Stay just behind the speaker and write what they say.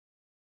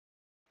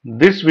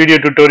This video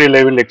tutorial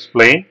I will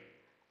explain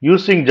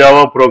using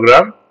Java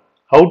program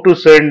how to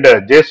send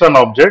a JSON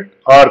object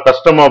or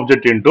custom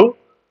object into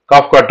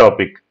Kafka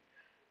topic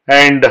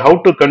and how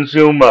to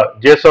consume a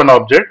JSON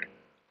object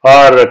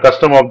or a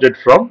custom object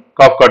from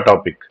Kafka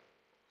topic.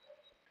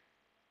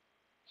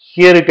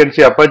 Here you can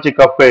see Apache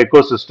Kafka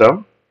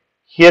ecosystem.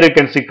 Here you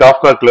can see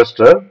Kafka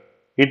cluster.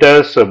 It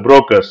has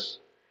brokers.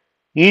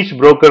 Each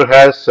broker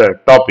has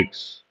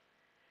topics.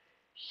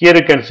 Here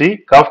you can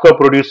see Kafka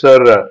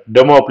Producer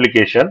demo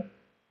application,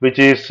 which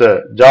is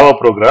Java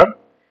program,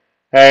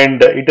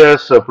 and it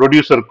has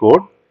producer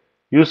code.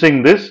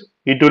 Using this,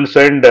 it will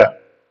send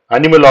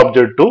animal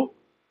object to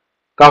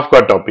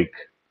Kafka topic.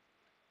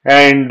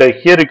 And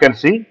here you can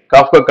see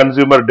Kafka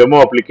consumer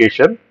demo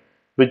application,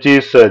 which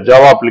is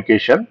Java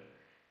application.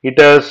 It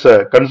has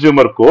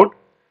consumer code.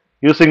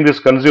 Using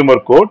this consumer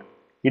code,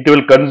 it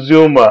will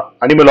consume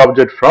animal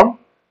object from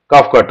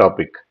Kafka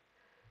topic.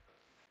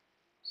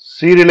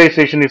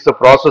 Serialization is the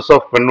process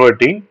of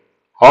converting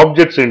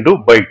objects into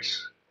bytes.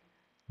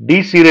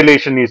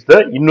 Deserialization is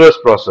the inverse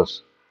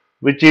process,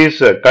 which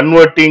is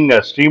converting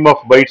a stream of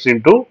bytes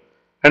into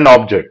an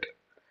object.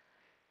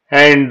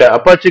 And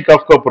Apache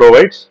Kafka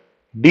provides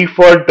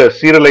default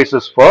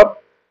serializers for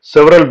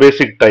several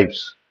basic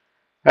types.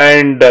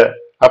 And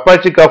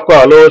Apache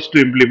Kafka allows us to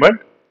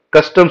implement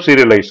custom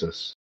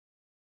serializers.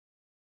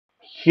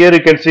 Here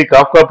you can see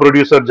Kafka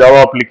Producer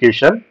Java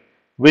application,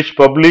 which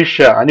publish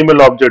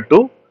animal object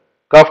to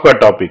Kafka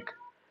topic.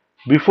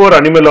 Before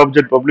animal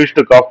object published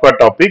to Kafka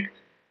topic,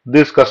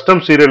 this custom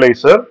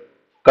serializer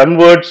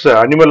converts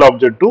animal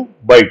object to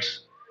bytes.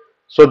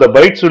 So the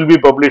bytes will be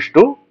published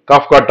to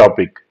Kafka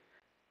topic.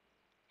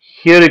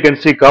 Here you can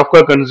see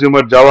Kafka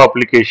consumer Java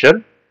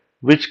application,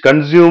 which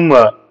consume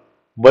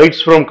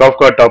bytes from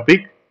Kafka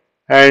topic,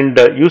 and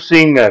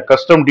using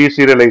custom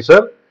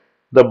deserializer,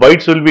 the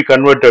bytes will be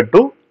converted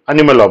to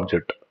animal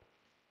object.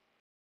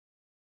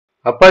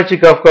 Apache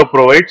Kafka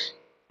provides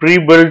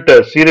pre-built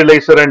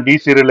serializer and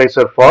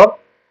deserializer for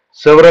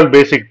several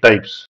basic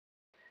types.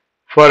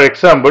 For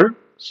example,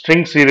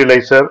 string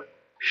serializer,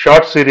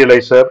 short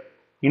serializer,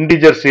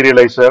 integer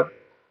serializer,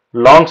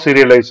 long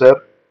serializer,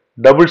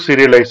 double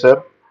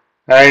serializer,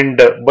 and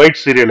byte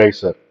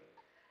serializer.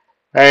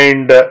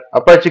 And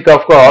Apache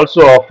Kafka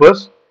also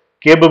offers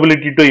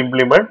capability to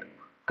implement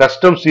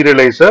custom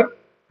serializer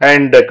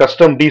and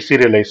custom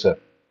deserializer.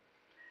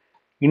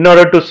 In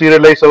order to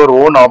serialize our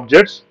own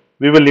objects,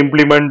 we will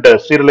implement a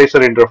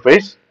serializer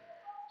interface.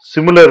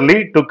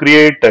 Similarly, to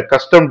create a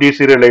custom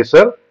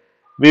deserializer,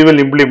 we will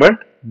implement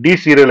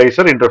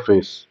deserializer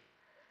interface.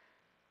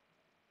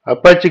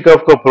 Apache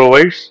Kafka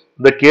provides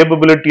the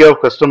capability of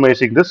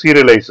customizing the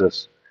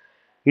serializers.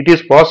 It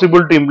is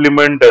possible to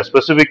implement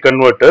specific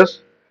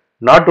converters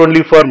not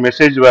only for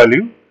message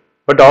value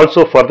but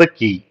also for the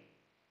key.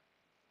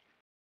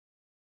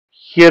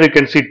 Here you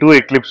can see two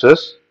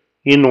eclipses.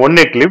 In one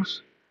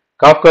eclipse,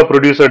 Kafka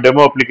Producer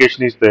demo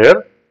application is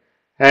there,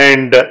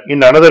 and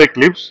in another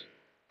eclipse,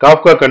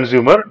 Kafka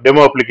Consumer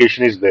demo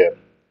application is there.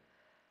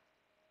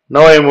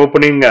 Now I am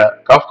opening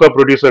Kafka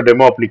Producer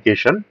demo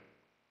application.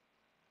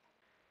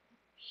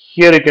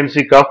 Here you can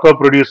see Kafka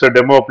Producer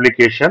demo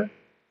application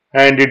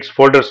and its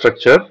folder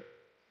structure,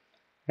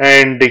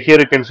 and here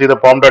you can see the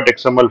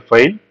pom.xml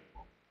file,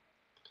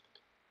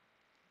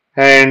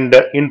 and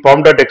in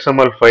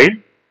pom.xml file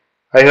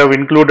I have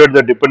included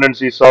the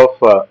dependencies of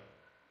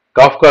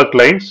Kafka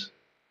clients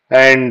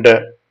and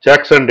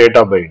Jackson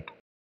data bind.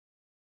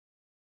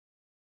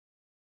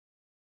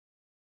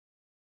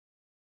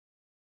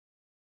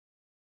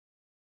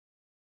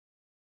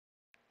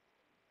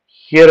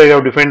 Here I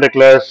have defined the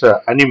class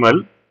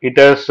animal. It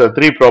has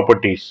three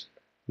properties: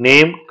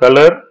 name,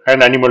 color,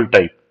 and animal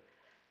type.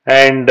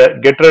 And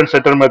getter and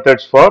setter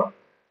methods for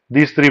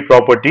these three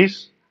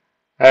properties,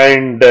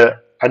 and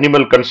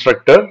animal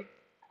constructor,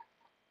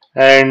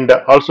 and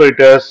also it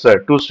has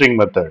toString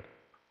method.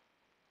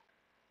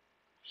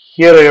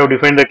 Here I have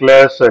defined the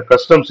class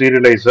custom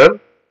serializer,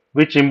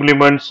 which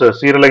implements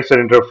serializer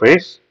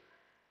interface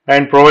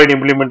and provide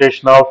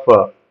implementation of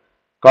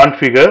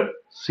configure,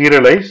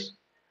 serialize,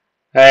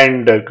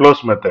 and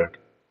close method.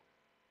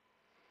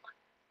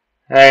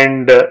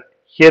 And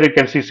here you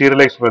can see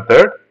serialize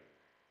method,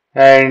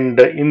 and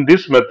in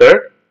this method,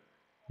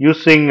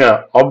 using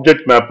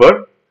object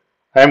mapper,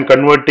 I am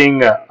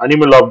converting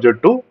animal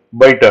object to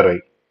byte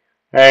array,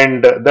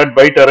 and that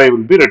byte array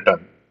will be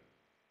returned.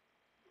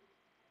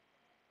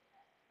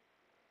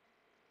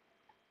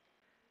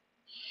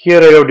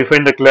 Here I have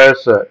defined the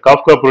class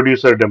Kafka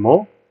Producer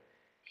demo.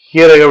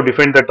 Here I have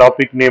defined the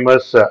topic name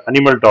as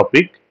animal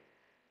topic,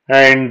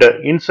 and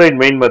inside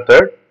main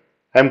method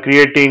I am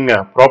creating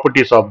a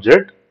properties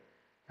object,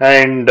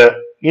 and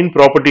in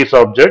properties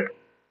object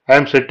I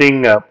am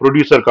setting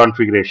producer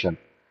configuration.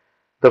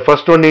 The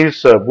first one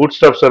is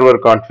bootstrap server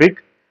config,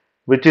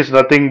 which is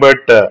nothing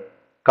but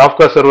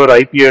Kafka server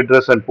IP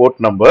address and port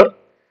number.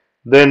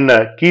 Then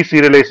key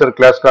serializer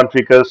class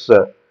config as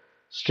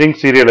string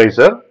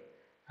serializer,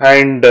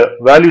 and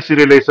value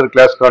serializer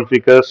class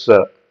config as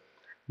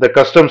the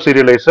custom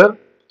serializer,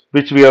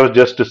 which we have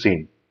just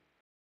seen.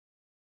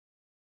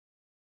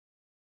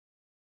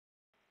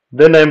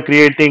 Then I am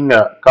creating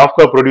a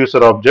Kafka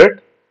Producer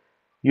object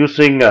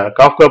using a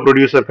Kafka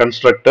Producer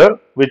constructor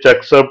which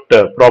accept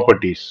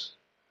properties.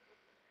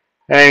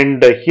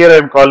 And here I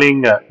am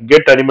calling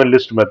get animal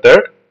list method,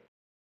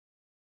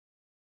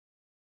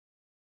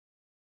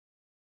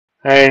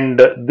 and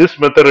this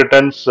method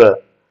returns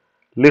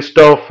list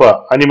of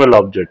animal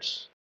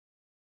objects.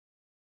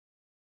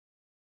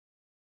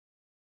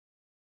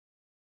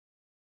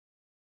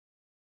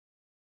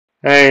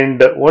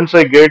 And once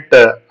I get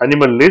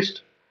animal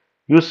list,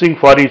 using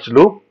for each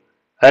loop,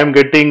 I am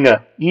getting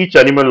each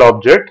animal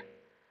object,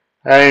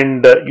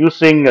 and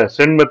using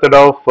send method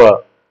of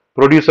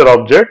producer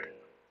object,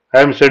 I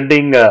am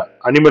sending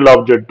animal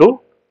object to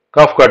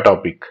Kafka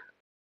topic.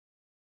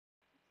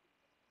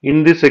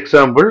 In this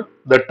example,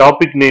 the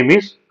topic name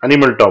is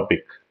animal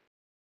topic.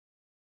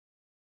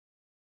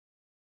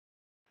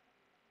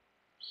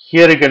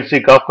 Here you can see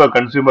Kafka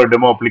consumer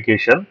demo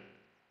application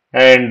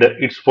and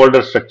its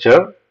folder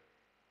structure.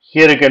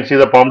 Here you can see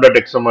the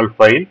pom.xml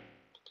file.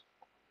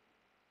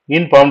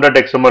 In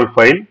pom.xml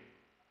file,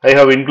 I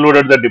have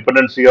included the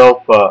dependency of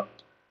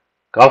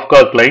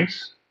Kafka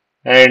clients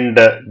and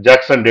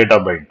Jackson data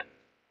bind.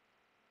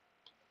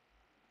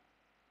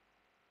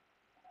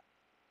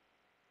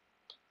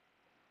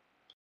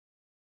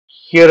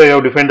 Here I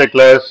have defined the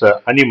class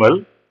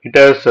animal. It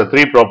has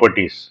three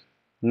properties: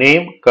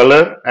 name,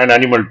 color, and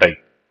animal type.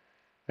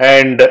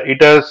 And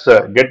it has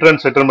getter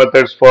and setter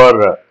methods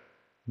for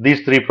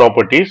these three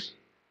properties,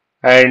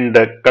 and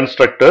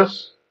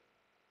constructors,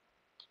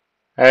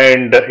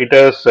 and it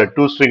has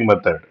two string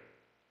method.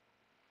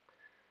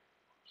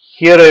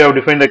 Here I have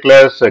defined the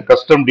class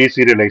custom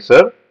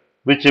deserializer,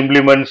 which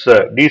implements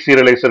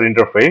deserializer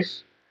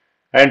interface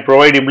and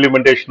provide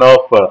implementation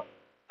of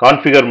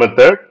configure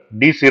method,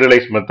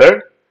 deserialize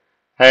method,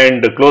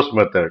 and close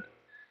method.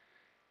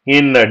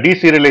 In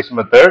deserialize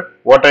method,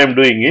 what I am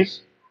doing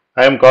is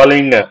I am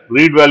calling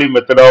read value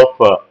method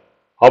of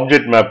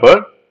object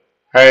mapper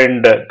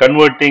and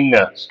converting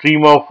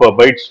stream of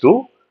bytes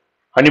to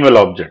animal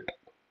object.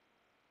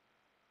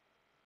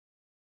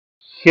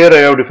 Here I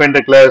have defined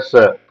the class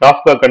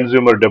Kafka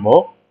consumer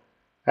demo,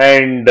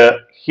 and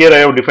here I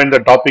have defined the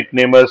topic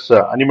name as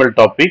animal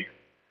topic,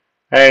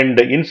 and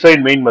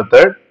inside main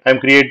method I am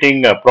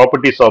creating a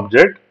properties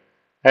object,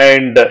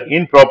 and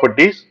in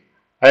properties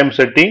I am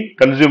setting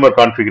consumer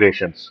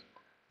configurations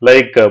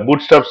like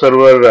bootstrap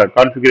server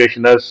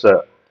configuration as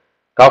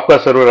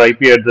Kafka server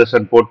IP address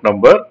and port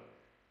number,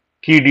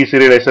 key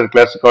deserializer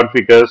class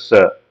config as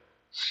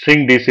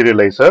string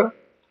deserializer,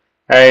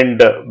 and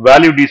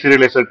value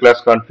deserializer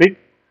class config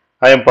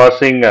I am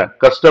passing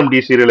custom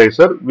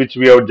deserializer which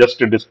we have just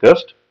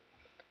discussed,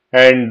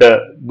 and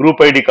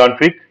group ID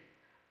config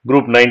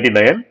group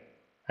 99,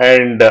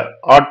 and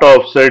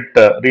auto offset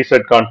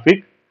reset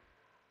config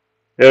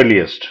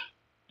earliest.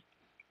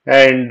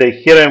 And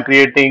here I am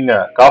creating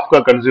a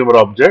Kafka consumer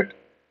object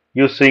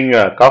using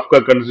a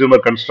Kafka consumer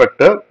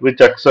constructor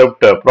which accept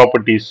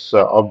properties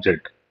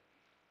object.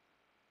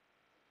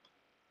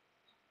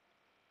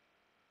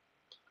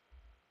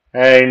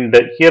 And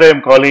here I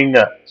am calling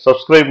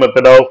subscribe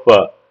method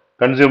of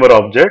consumer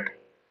object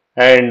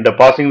and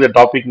passing the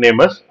topic name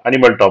as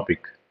animal topic.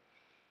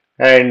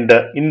 And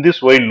in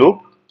this while loop,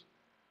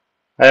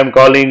 I am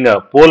calling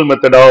poll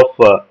method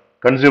of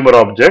consumer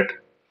object,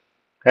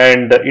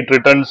 and it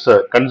returns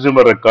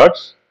consumer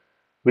records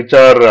which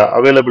are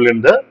available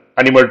in the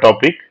animal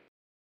topic.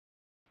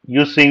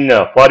 Using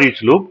for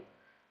each loop,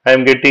 I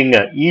am getting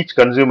each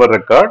consumer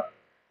record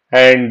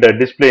and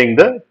displaying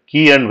the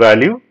key and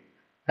value,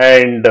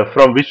 and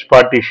from which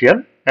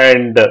partition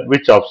and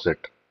which offset.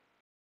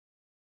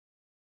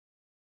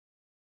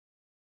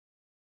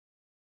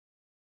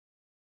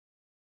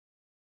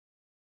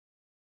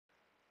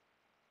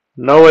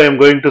 Now I am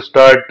going to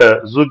start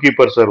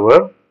Zookeeper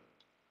server.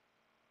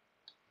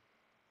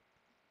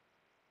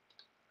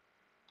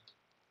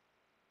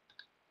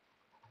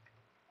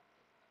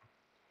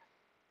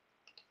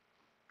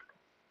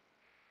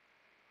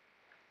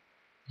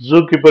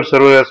 Zookeeper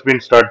server has been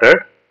started.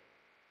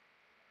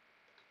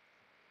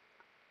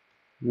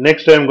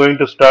 Next I am going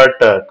to start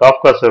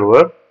Kafka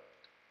server.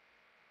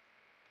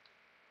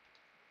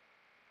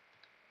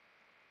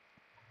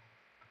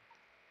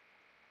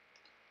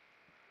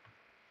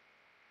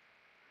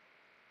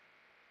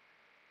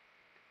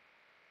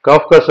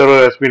 Kafka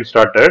server has been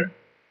started.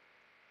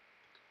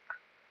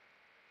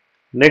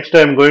 Next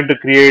I am going to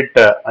create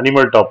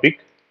animal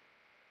topic.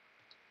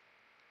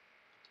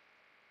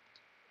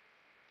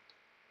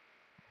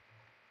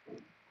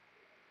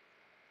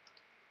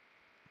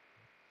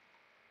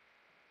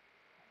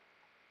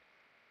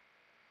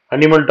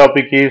 Animal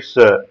topic is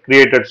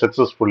created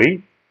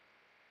successfully.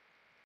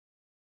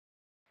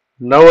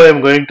 Now I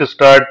am going to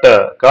start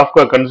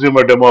Kafka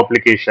consumer demo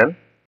application,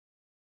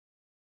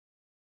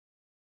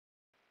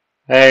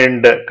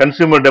 and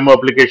consumer demo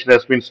application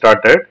has been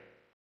started.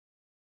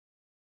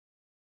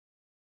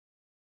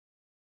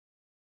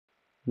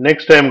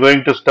 Next I am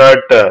going to start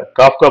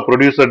Kafka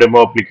Producer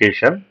demo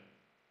application.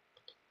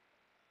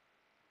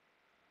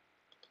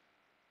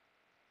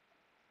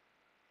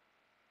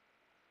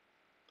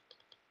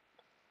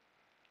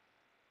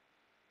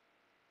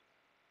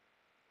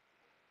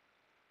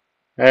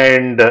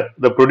 and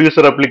the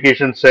producer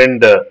application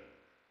send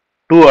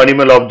two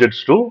animal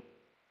objects to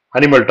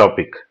animal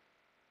topic.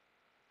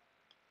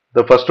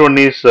 The first one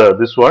is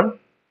this one,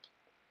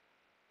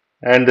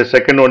 and the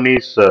second one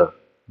is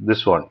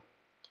this one.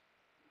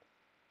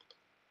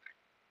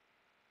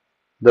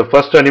 The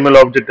first animal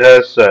object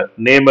has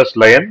name as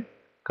lion,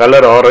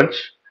 color orange,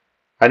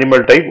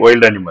 animal type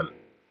wild animal,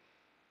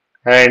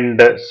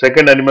 and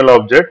second animal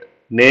object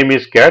name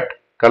is cat,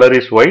 color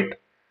is white,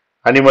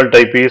 animal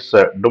type is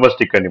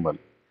domestic animal.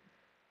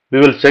 We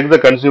will check the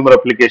consumer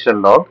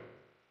application log.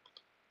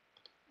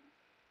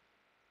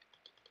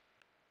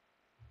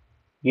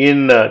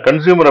 In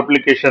consumer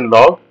application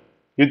log,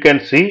 you can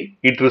see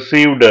it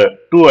received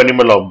two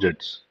animal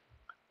objects.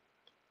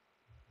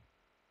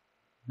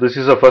 This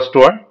is the first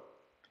one,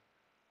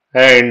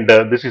 and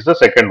this is the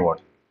second one.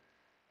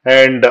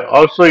 And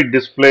also it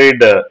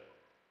displayed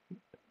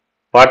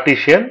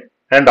partition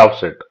and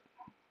offset.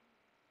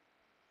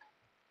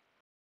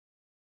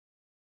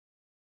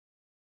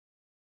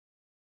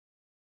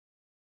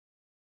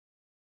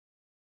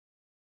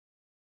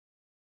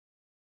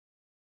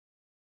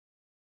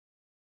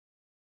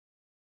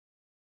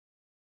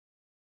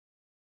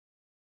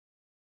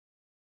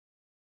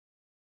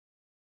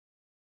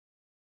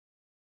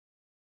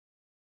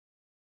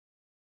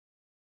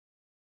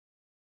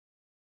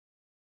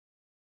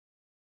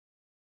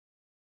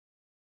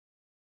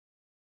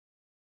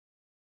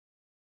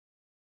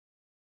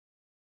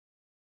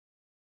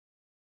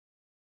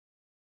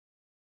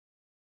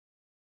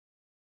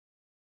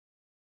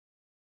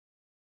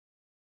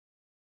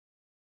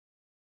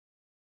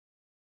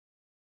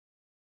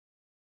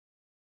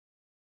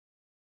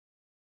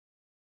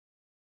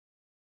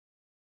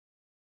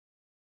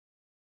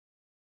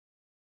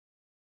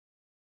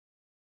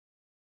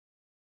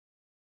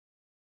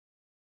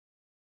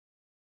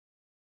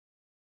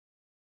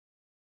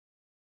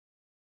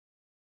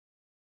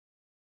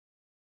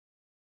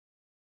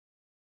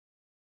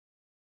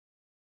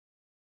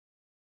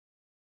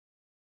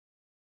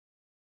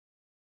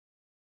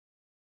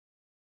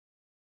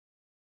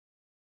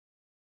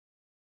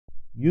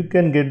 You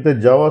can get the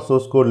Java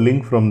source code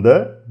link from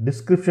the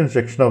description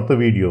section of the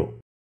video.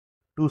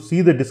 To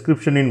see the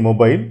description in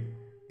mobile,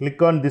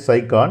 click on this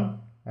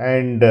icon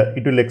and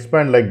it will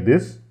expand like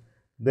this.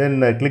 Then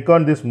click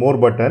on this more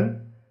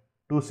button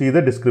to see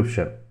the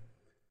description.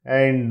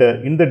 And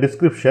in the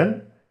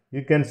description,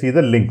 you can see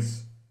the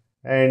links.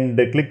 And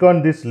click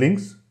on these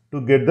links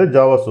to get the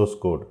Java source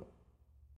code.